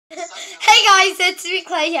guys, it's me,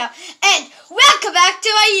 Clay here, and welcome back to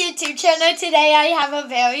my YouTube channel. Today I have a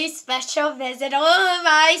very special visitor,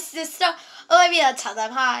 my sister Olivia. Tell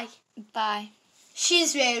them hi. Bye.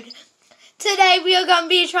 She's rude. Today we are going to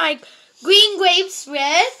be trying green grapes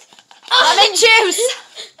with lemon juice.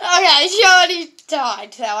 Okay, she already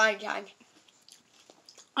tried, so I'm trying.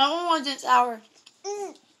 I don't want it sour.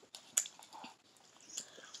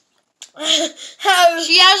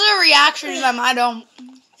 She has a reaction to them. I don't.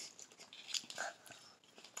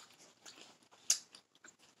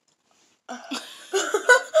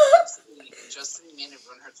 Justin made it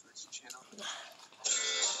run her YouTube channel.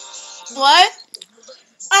 What?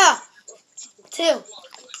 Ah, 2.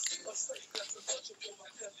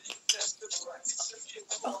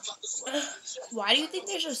 Why do you think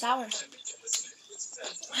they're so sour? Because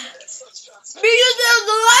there's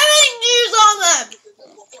lemon juice on them.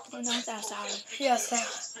 They're not that sour. Yes, they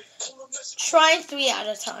are. Try 3 at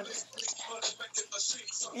a time.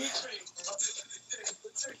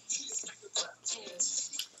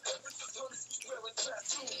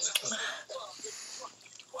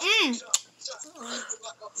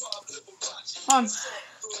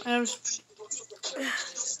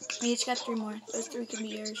 We each got 3 more. Those 3 can be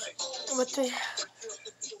yours. What 3?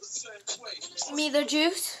 Me the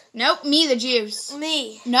juice? Nope, me the juice.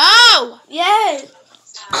 Me. No! Yes.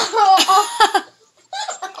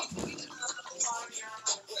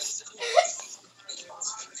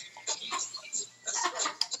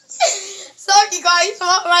 Sorry guys,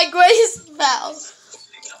 but my grace fell.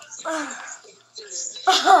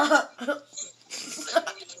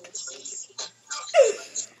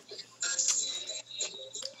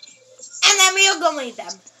 And then we'll go eat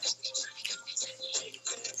them.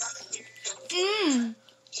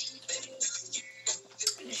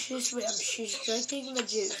 She's drinking the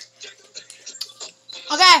juice.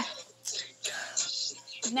 Okay.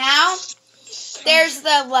 Now, there's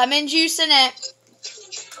the lemon juice in it.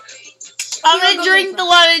 I'm going to drink the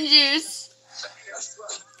lemon juice.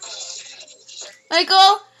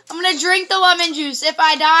 Michael, I'm going to drink the lemon juice. If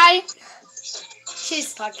I die...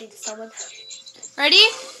 She's talking to someone. Ready?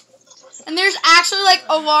 And there's actually like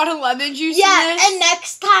a lot of lemon juice in this. And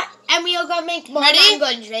next time, and we are going to make more. Ready? I'm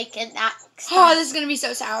going to drink it next time. Oh, this is going to be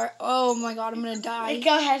so sour. Oh my god, I'm going to die.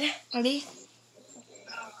 Go ahead. Ready?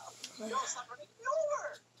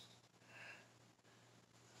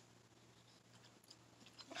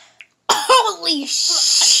 Holy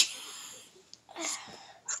sh!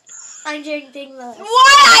 I'm drinking the... Why did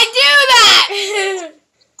I do that?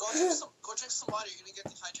 Go drink some water. You're gonna get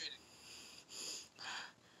dehydrated.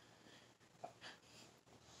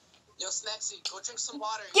 Yo, Snacksy, go drink some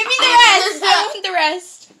water. Give me the rest. I want the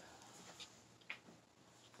rest.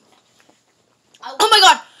 Oh my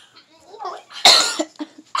god.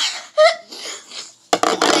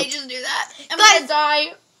 Why did I just do that? I'm gonna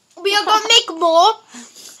die. We are going to make more,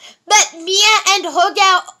 but Mia and her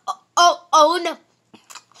get our own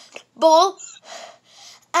bowl.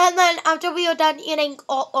 And then after we are done eating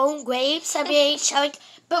our own grapes, and we ain't showing,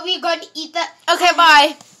 but we're going to eat the... Okay,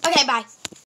 bye. Okay, bye.